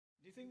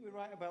think we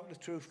write about the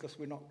truth because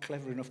we're not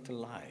clever enough to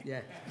lie?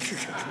 Yeah.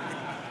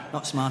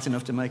 Not smart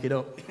enough to make it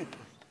up.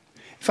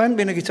 If I hadn't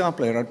been a guitar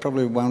player, I'd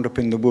probably wound up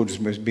in the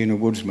woods as being a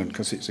woodsman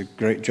because it's a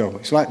great job.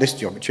 It's like this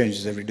job, it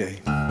changes every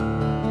day.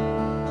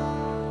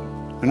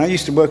 And I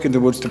used to work in the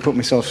woods to put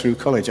myself through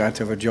college. I had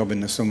to have a job in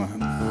the summer.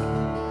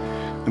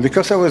 And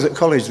because I was at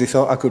college, they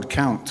thought I could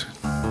count.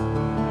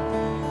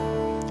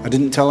 I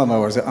didn't tell them I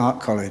was at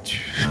art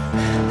college.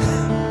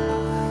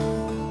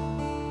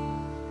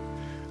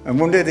 And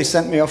one day they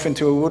sent me off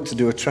into a wood to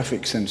do a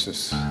traffic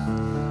census.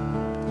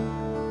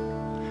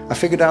 I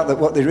figured out that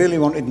what they really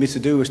wanted me to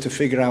do was to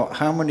figure out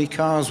how many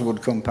cars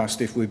would come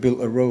past if we built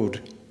a road.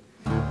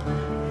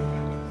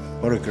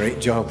 What a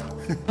great job.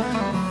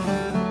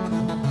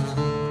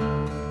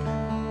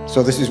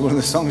 So this is one of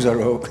the songs I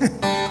wrote.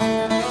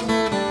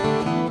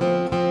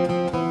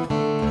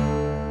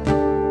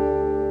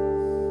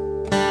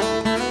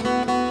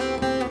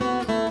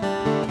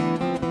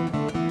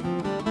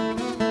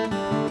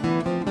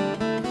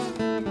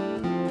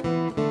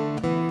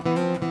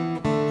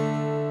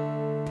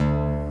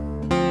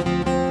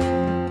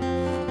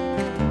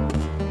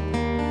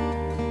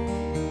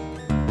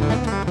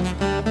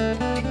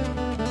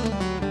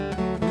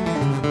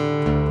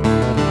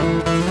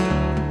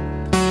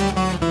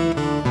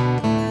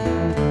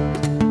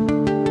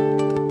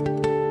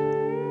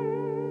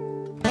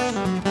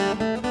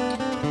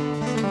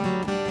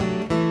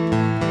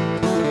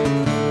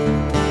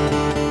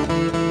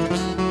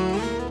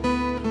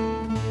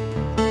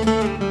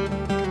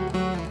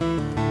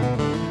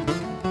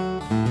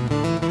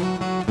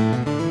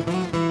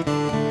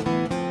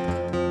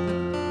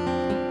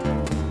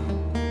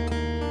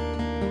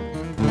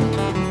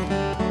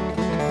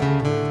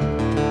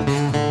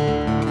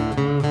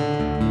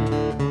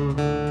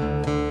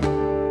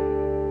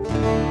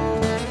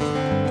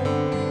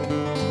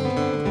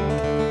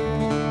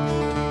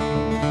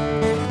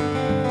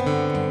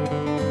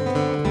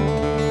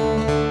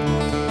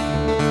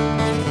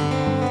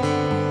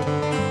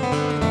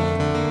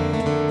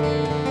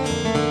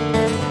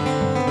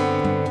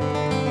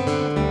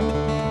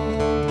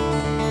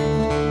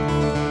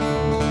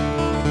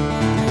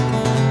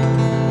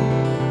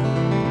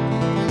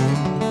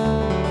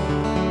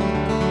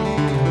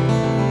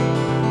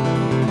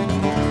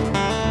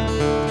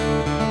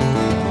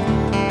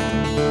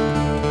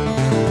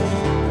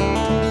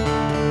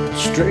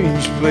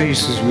 Strange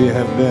places we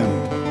have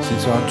been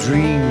since our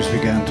dreams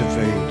began to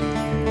fade.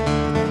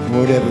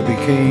 Whatever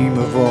became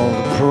of all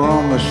the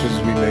promises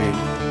we made?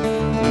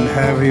 And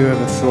have you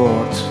ever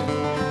thought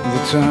of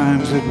the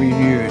times that we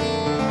knew it?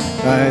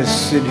 I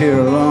sit here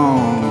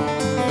alone,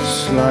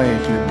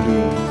 slightly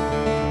blue.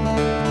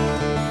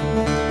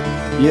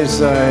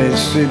 Yes, I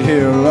sit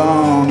here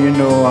alone, you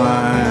know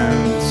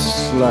I'm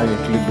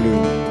slightly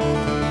blue.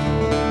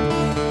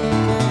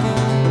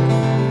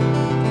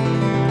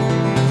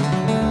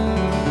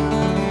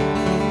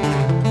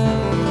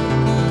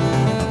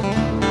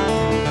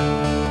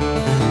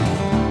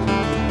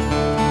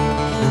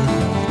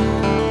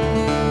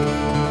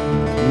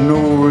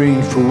 No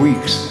rain for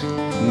weeks,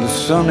 and the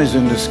sun is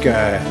in the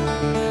sky.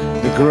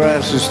 The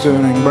grass is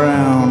turning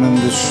brown, and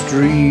the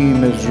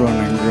stream is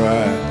running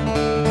dry.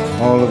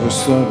 All of a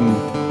sudden,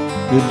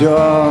 the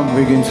dog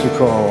begins to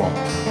call.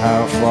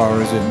 How far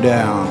is it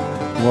down?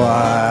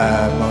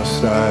 Why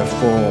must I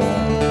fall?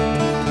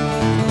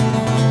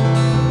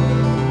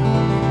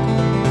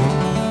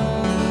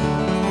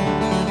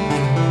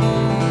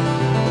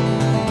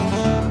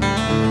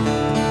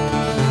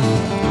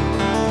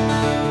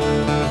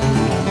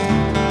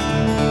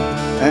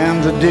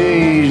 And the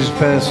days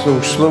pass so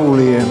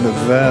slowly in the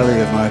valley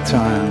of my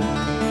time.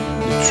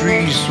 The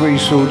trees sway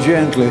so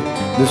gently,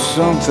 there's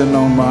something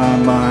on my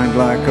mind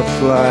like a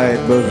flight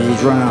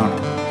buzzes round.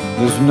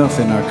 There's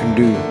nothing I can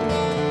do.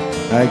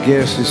 I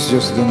guess it's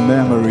just the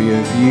memory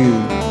of you.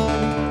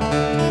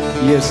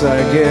 Yes,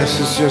 I guess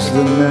it's just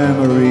the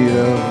memory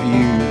of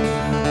you.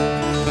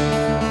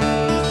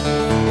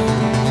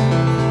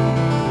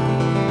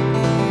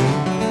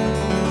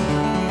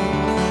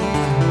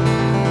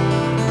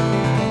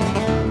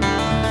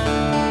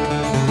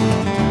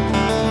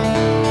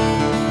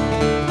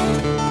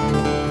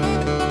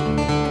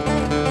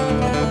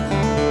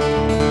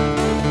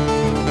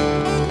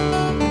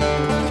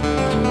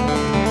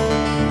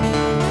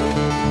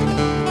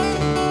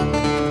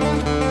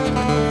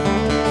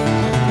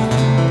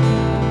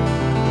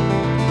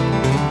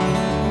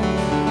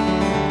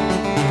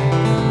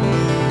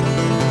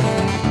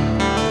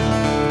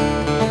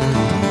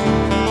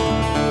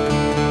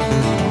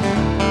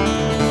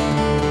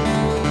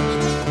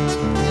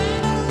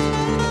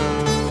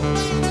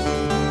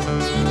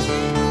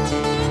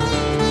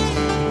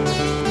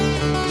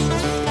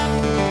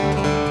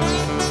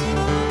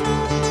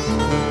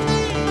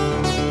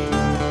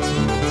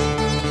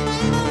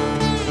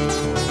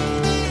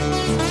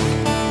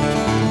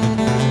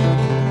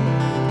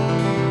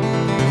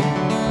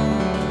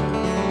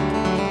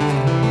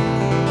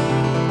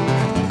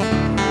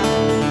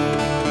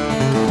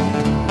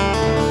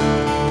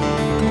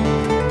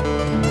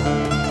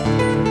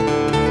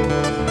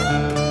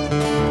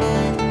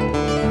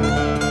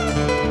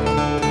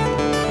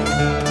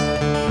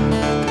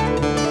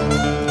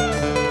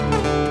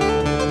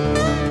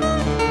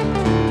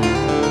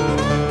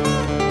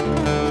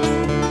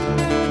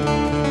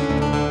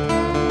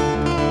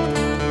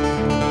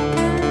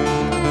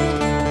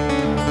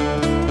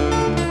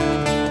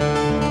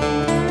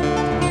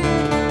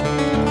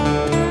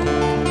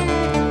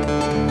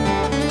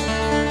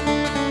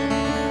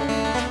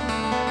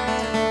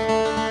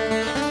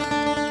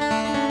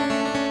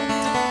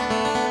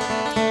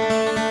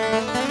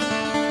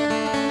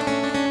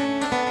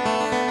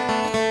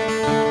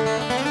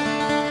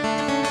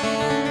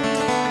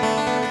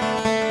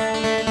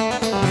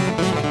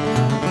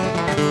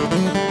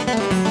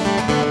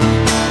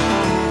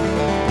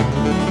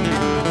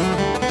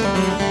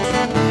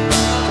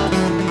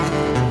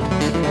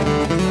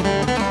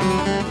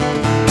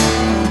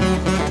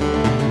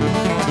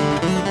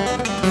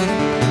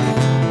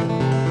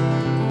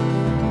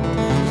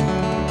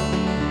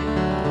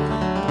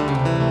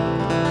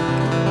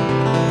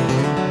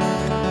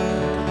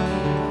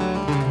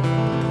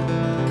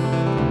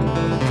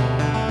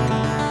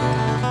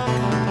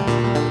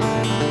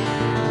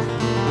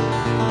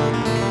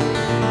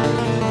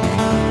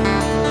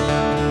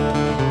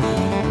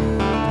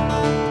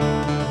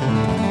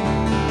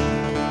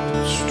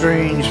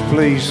 strange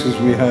places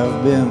we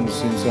have been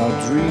since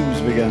our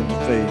dreams began to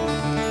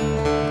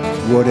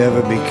fade.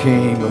 Whatever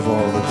became of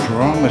all the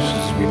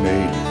promises we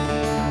made?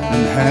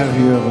 And have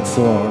you ever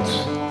thought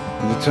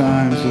of the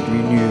times that we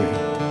knew?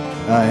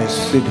 I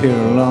sit here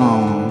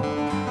alone,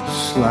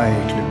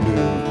 slightly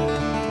blue.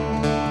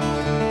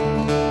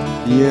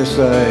 Yes,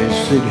 I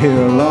sit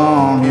here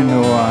alone, you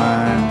know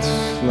I'm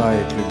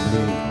slightly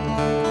blue.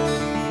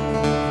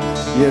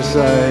 Yes,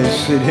 I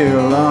sit here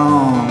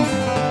alone,